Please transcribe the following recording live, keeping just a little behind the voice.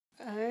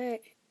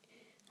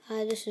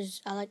this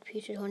is I Like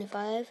Pizza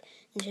 25,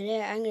 and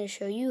today I'm going to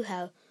show you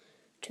how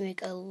to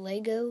make a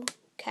Lego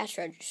cash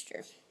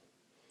register.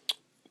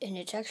 And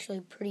it's actually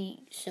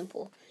pretty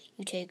simple.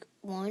 You take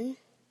one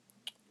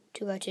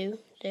 2x2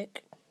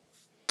 thick,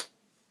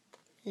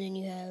 and then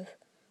you have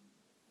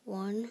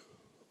one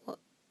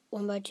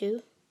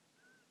 1x2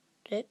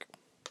 thick.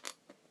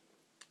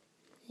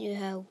 You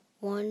have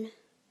one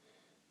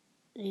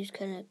these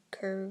kind of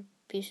curved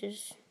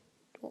pieces.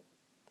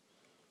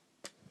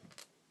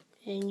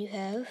 And you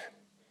have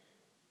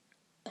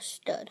a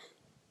stud.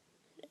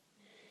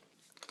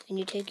 And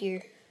you take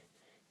your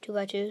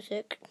 2x2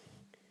 thick,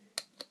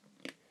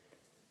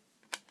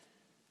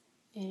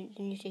 and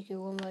you take your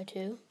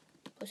 1x2,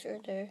 place it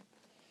right there.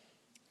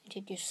 You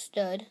take your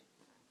stud,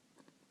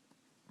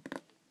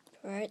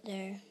 right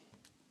there,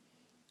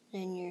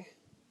 then your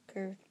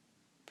curved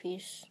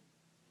piece,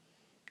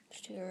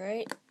 stick it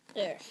right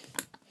there.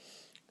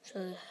 So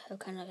you have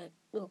kind of like a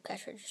little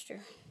cash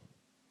register.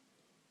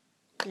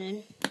 And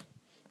then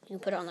you can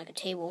put it on like a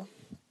table,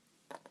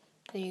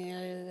 and your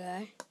other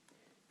guy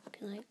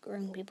can like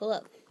ring people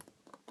up.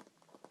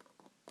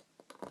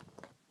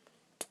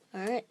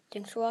 Alright,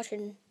 thanks for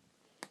watching.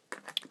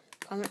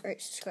 Comment,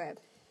 rate, subscribe.